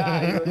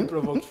 It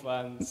provoked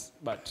fans,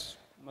 but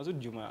Masud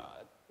Juma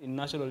in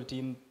national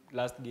team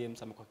last game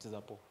amekucheza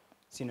hapo,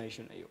 sina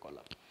issue na hiyo call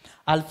up.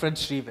 Alfred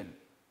Scriven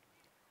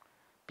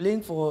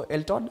playing for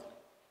Eltod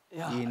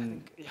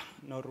in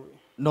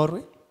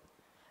Norway.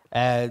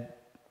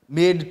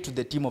 Made to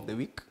the team of the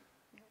week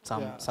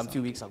some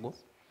few weeks ago,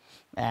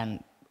 and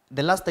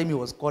the last time he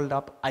was called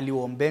up, Ali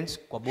was on bench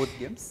for both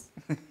games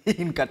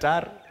in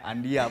Qatar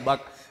and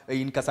back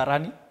in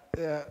Kasarani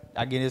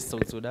against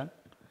South Sudan.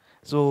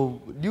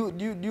 So do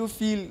you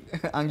feel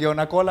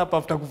angeona call up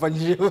after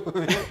kufanyia?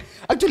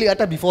 Actually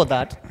hata before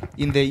that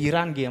in the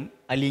Iran game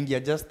aliingia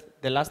just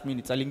the last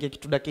minutes, aliingia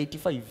kitu dakika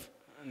 85.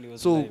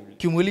 So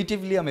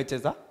cumulatively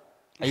amecheza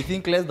I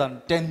think less than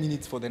 10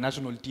 minutes for the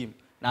national team,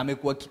 na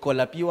amekuwa kicall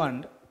up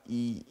and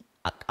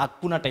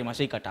hakuna time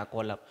ashaikata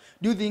call up.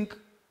 Do you think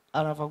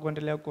anafaa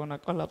kuendelea kuona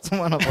call up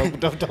ama anafaa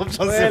kutafuta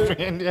options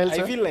different?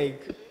 I feel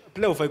like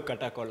player of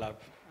kata call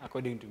up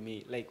according to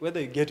me, like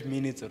whether you get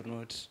minutes or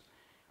not,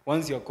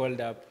 once you're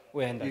called up,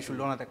 you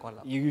should honor the call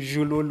up. You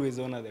should always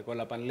honor the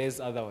call up unless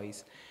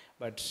otherwise.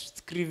 But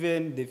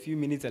Scriven, the few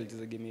minutes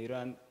alicheza game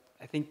Iran,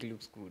 I think it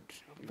looks good.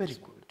 Very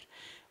good.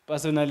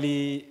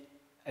 Personally,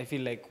 I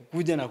feel like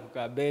kuja na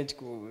kukaa bench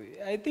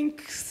I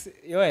think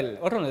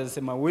watu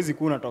wanasema uwezi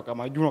kuwa unatoka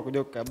majuu na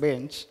kuja kukaa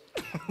bench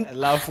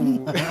alafu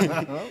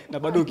na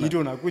bado kitu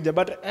unakuja,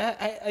 but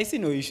I see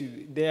no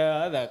issue. There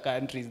are other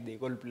countries they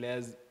call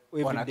players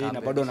every day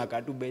na bado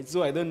wanakaa tu bench,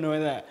 so I don't know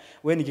whether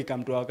when it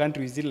come to our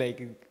country is it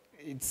like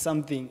it's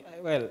something,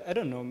 well I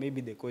don't know,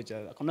 maybe the coach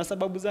kuna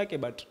sababu zake,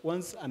 but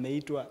once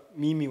ameitwa,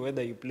 mimi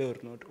whether you play or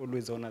not,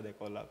 always honor the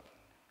call up.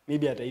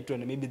 Maybe ataitwa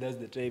na maybe that's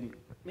the time,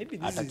 maybe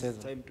this is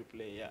time to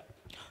play. Yeah,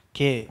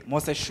 okay.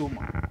 Moses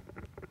Shuma,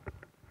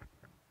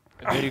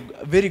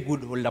 very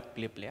good hold up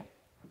player,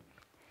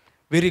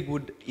 very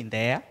good in the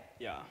air.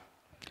 Yeah,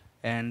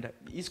 and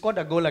he scored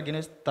a goal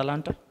against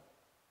Talanta.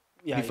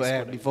 Yeah,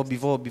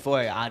 before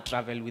I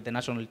travel with the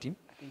national team.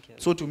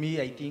 So to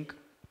me, I think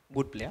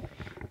good player.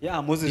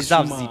 Yeah, Moses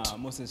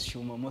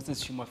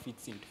Shuma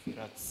fits into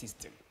Firat's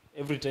system.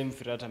 Every time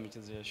Firat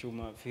amecheza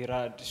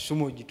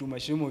Shuma ujituma,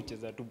 Shuma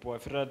ucheza tu poa.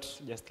 Firat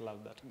just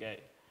love that guy.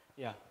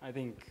 Yeah, I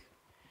think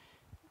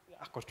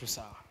ako tu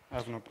sawa. I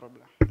have no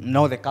problem.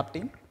 Now the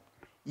captain,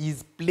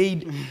 he's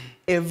played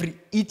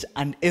each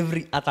and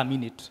every other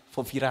minute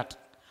for Firat.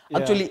 Yeah.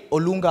 Actually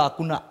Olunga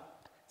hakuna,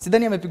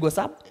 sidhani amepigwa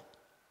sub.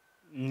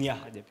 Yeah,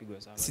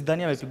 hajapigwa sub.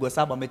 Sidhani amepigwa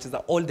sub,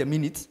 amecheza all the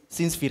minutes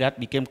since Firat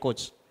became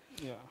coach.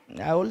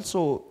 Yeah. I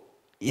also,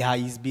 yeah,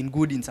 he's been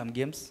good in some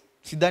games.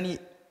 Sidhani,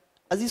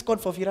 has he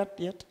scored for Firat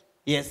yet?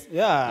 Yes.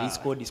 Yeah. He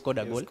scored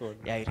a goal.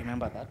 Yeah, I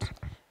remember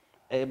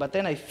that. But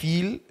then I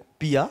feel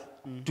pia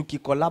to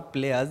call up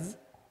players,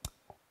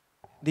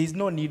 there is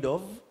no need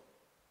of,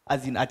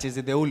 as in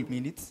acheze the whole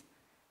minutes.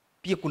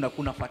 Pia kuna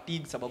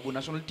fatigue sababu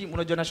national team,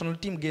 unajua national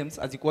team games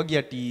azikuagi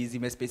ati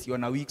zimespeciwa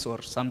na weeks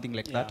or something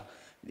like that.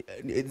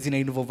 Zina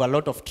involve a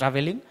lot of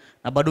traveling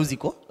na bado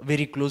ziko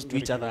very close to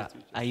each other.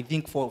 I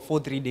think for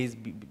 3 days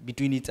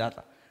between each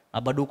other.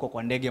 Na bado uko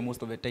kwa ndege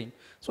most of the time.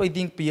 So I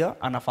think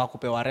pia anafaa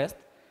kupewa rest.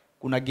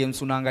 Kuna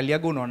games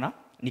unaangaliaga unaona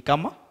ni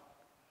kama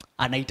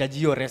anahitaji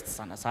hiyo rest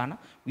sana.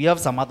 We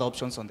have some other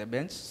options on the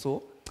bench.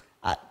 So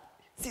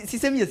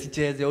sisemi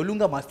asicheze,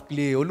 Olunga must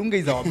play. Olunga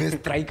is our best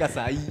striker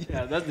sahi.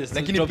 Yeah, that's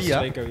the top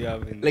striker we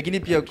have in. Lakini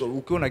pia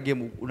ukiwa na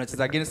game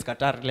unacheza against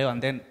Qatar leo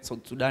and then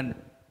South Sudan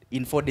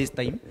in 4 days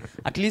time,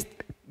 at least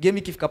game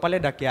ikifika pale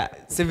dakika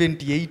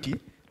 70-80,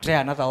 try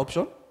another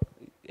option.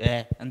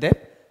 And then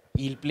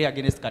he'll play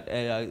against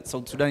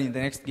South Sudan in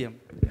the next game.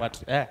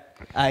 But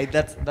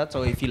that's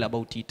how I feel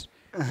about it.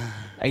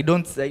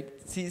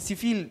 Si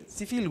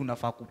feel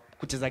unafaa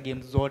kucheza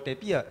games zote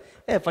pia.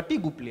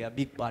 Fatigue play a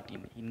big part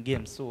in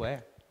games, so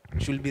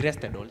should be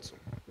rested also.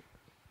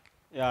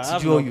 Yeah, I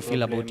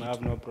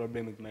have no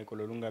problem with Michael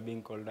Olunga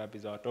being called up.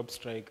 He's our top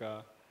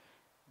striker.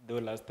 Though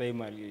last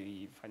time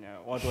alifanya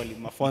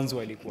mafunzo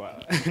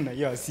walikuwa na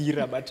hiyo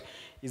hasira, but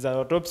he's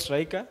our top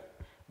striker.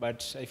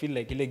 But I feel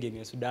like ile game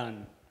ya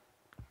Sudan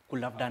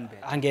could have done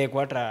better.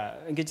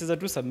 Angecheza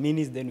tu some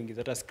minutes, then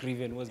ungezata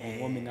Scriven was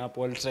warming up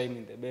all time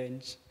in the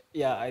bench.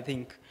 Yeah, I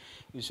think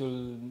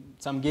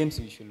some games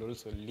we should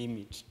also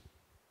limit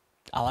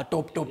our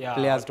top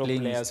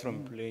players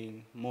from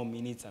playing more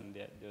minutes, and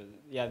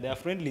they are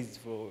friendlies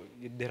for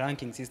the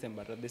ranking system,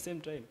 but at the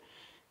same time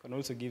can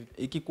also give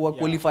ikikuwa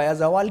qualifiers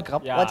za World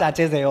Cup, wacha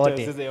acheze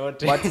yote.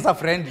 But it's a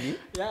friendly.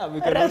 Yeah,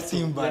 we can rest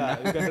him.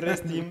 We can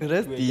rest him.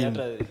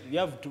 We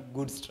have two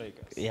good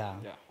strikers. Yeah.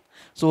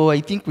 So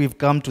I think we've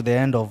come to the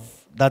end of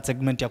that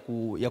segment ya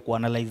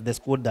analyze the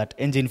squad that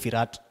Engine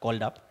Firat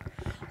called up.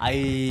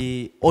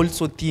 I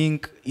also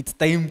think it's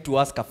time to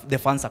ask the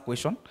fans a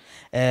question.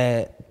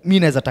 Mimi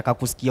naweza taka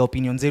kusikia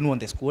opinions zenu on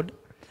the squad,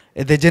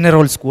 the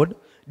general squad.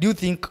 Do you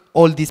think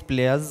all these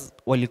players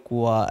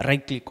walikuwa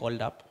rightly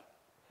called up?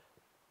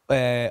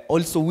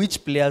 Also,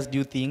 which players do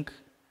you think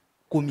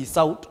miss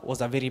out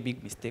was a very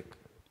big mistake?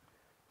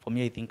 For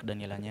me, I think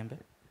Daniel Anyembe.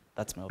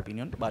 That's my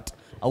opinion. But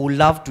I would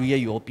love to hear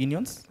your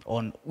opinions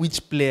on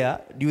which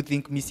player do you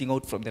think missing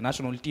out from the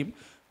national team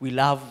will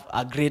have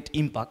a great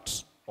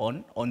impact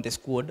on the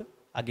squad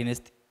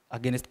against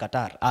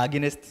Qatar,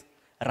 against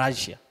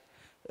Russia.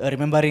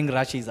 Remembering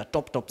Russia is a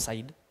top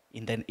side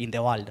in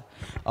the world.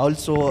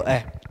 Also,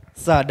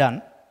 Sir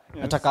Dan,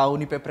 nataka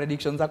unipe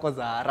predictions zako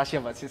za Russia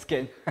versus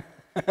Kenya.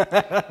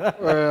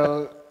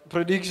 Well,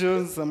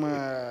 predictions,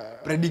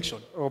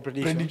 prediction.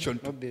 Prediction.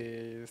 Not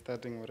the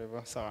starting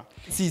whatever. So.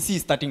 See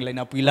starting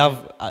lineup. We'll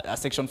have a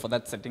section for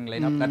that starting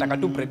lineup.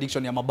 Nataka tu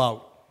prediction ya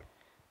mabao.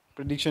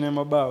 Prediction ya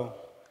mabao.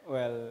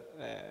 Well,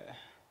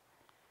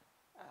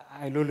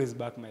 I'll always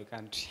back my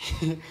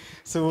country.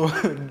 So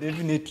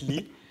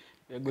definitely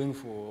we're going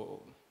for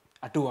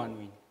a 2-1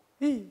 win.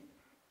 Yeah,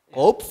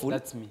 hopeful.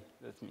 That's me.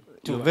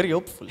 You're very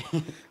hopeful.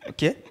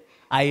 Okay.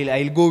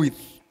 I'll go with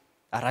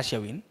a Russia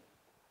win.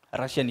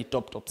 Russia ni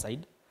top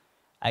side.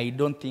 I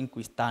don't think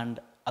we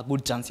stand a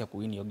good chance ya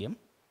win your game.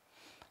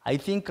 I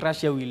think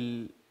Russia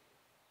will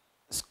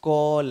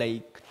score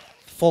like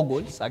 4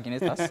 goals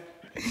against us.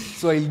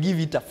 So I'll give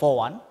it a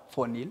 4-1,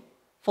 4-0.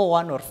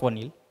 4-1 or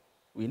 4-0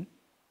 win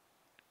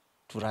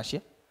to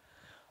Russia.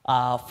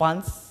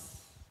 Fans,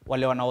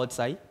 wale wana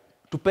outside,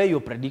 to pay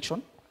your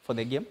prediction for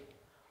the game.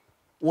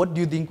 What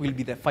do you think will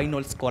be the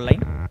final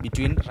scoreline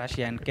between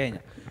Russia and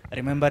Kenya?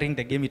 Remembering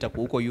the game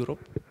itakuwa huko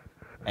Europe.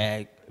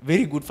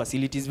 very good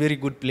facilities, very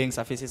good playing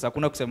surfaces.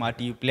 Hakuna kusema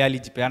ati player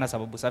alijipeana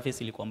sababu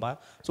surface ilikuwa mbaya.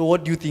 So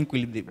what do you think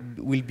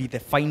will be the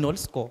final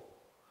score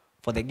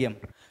for the game?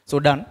 So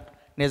Dan,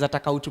 naweza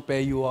taka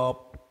utupe your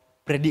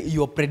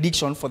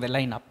prediction for the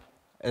lineup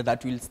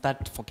that will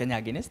start for Kenya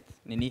against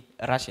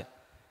Russia.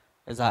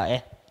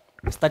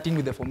 Starting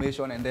with the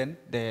formation and then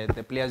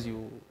the players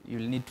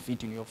you'll need to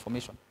fit in your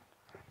formation.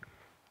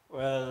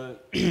 Well,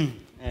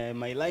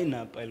 my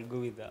lineup, I'll go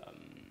with a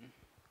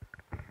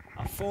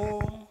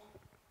 4-4-2.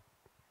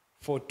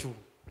 4-4-2,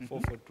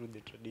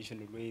 the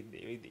traditional way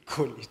they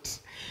call it.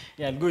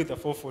 Yeah, I'll go with a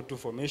 4-4-2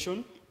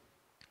 formation.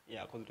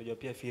 Yeah, because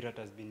Pia Firat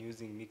has been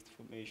using mixed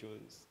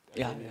formations.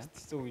 Yeah.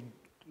 So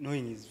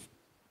knowing his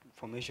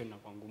formation na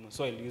kwangumu.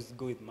 So I'll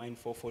go with mine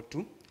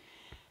 4-4-2.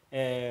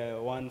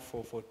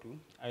 1-4-4-2.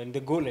 And the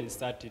goal I'll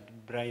start with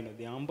Brian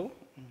Odhiambo.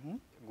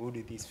 Good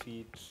with his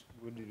feet,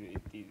 good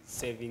with his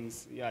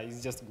savings. Yeah,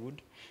 he's just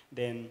good.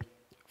 Then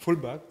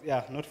fullback,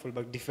 not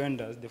fullback,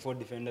 defenders. The 4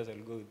 defenders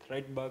I'll go with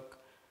right back,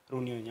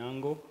 Rooney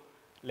Onyango.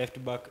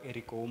 Left back,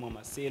 Eric Ouma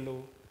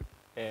Marcelo.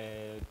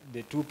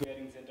 The 2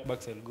 pairing center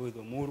backs I'll go with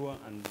Omurwa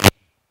and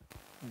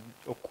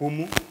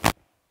Okumu.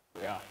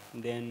 Yeah,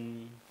 and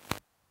then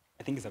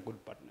I think it's a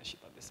good partnership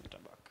at the center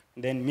back.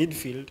 Then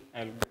midfield,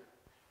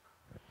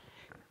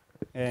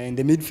 in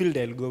the midfield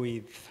I'll go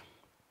with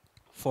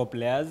 4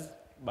 players,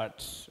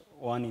 but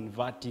one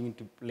inverting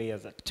to play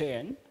as a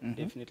 10,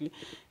 definitely.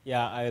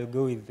 Yeah, I'll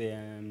go with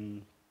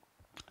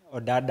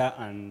Odada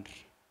and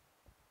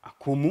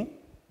Akumu,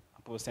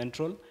 Apo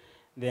Central.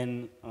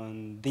 Then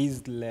on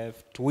this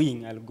left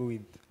wing, I'll go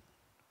with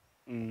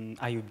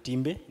Ayub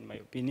Timbe, in my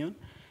opinion.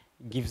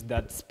 Gives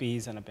that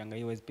space, and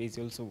Apangaiwa space.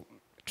 He also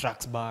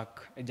tracks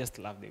back. I just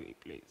love the way he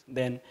plays.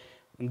 Then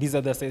on this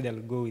other side, I'll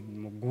go with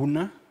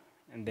Muguna.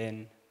 And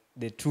then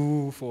the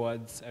 2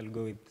 forwards, I'll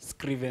go with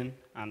Scriven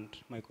and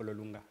Michael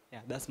Olunga.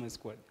 Yeah, that's my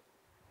squad.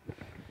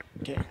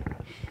 Okay.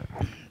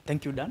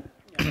 Thank you, Dan.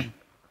 Yeah.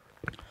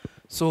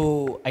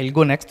 So I'll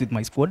go next with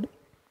my squad.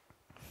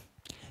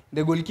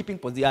 The goalkeeping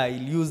position, I'll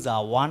use a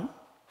 1-4-1.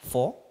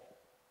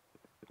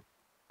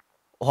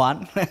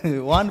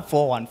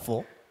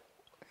 1-4-1-4.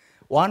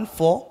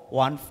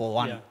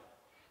 1-4-1-4-1. Yeah.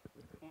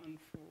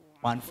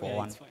 1-4-1.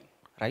 Yeah, it's fine.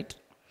 Right?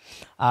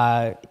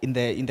 In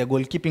the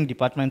goalkeeping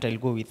department, I'll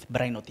go with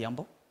Brian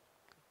Odhiambo.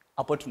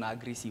 Hapo tuna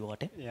agree si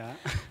wote. Yeah.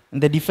 In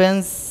the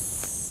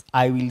defense,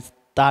 I'll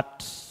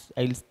start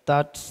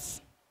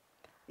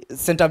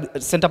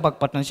center back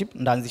partnership,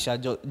 ndaanzisha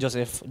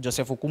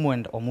Joseph Okumu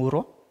and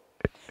Omuro.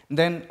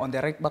 Then on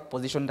the right back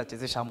position,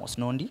 ndachezesha Amos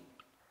Nondi.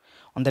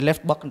 On the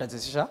left back,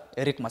 ndachezesha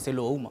Eric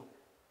Marcelo Ouma.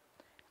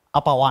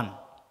 Upper 1,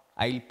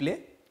 I'll play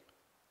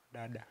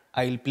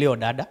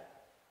Odada.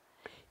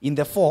 In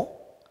the 4,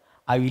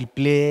 I'll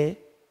play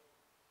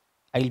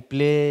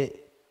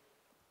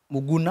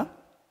Muguna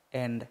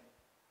and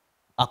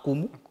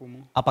Akumu.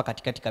 Hapa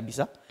katikati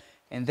kabisa.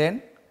 And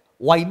then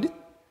wide,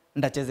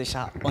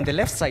 ndachezesha. On the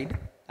left side,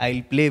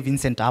 I'll play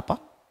Vincent Apa.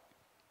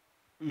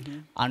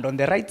 And on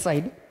the right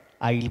side,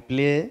 I'll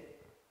play,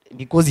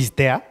 because he's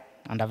there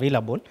and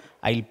available,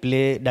 I'll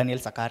play Daniel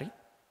Sakari.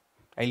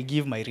 I'll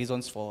give my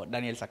reasons for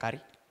Daniel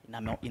Sakari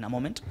in a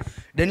moment.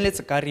 Daniel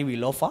Sakari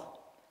will offer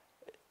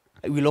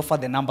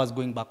the numbers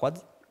going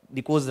backwards,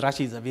 because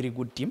Russia is a very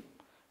good team.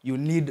 You'll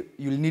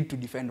need to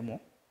defend more.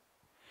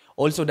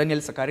 Also, Daniel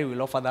Sakari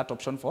will offer that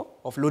option for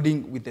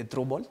offloading with the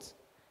throw balls.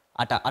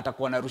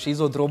 Atakuwa narusha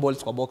hizo throw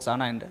balls kwa box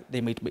sana, and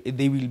they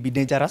will be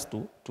dangerous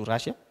to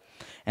Russia.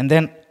 And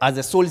then as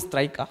a sole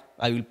striker,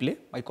 I will play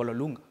Michael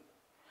Olunga.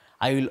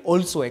 I will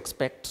also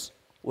expect,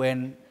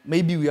 when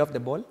maybe we have the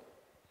ball,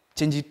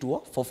 change it to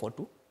a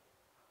 4-4-2.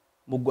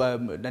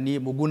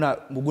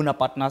 Muguna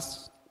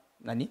partners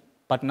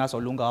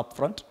Olunga up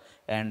front,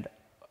 and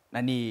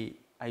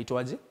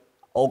aitwaje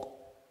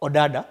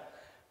Odada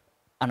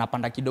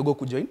anapanda kidogo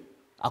kujoin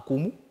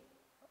Akumu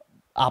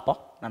hapa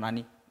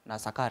na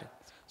Sakari.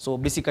 So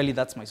basically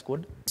that's my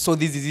squad. So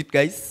this is it,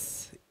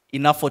 guys.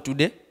 Enough for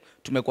today.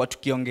 Tumekuwa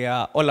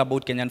tukiongea all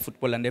about Kenyan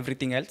football and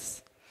everything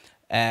else.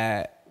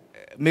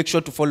 Make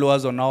sure to follow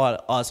us on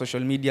our social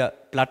media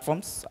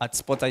platforms at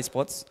Sports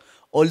iSports.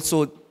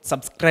 Also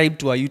subscribe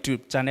to our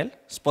YouTube channel,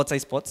 Sports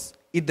iSports.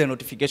 Hit the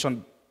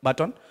notification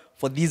button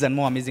for these and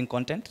more amazing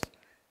content.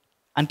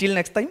 Until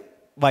next time,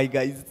 bye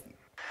guys.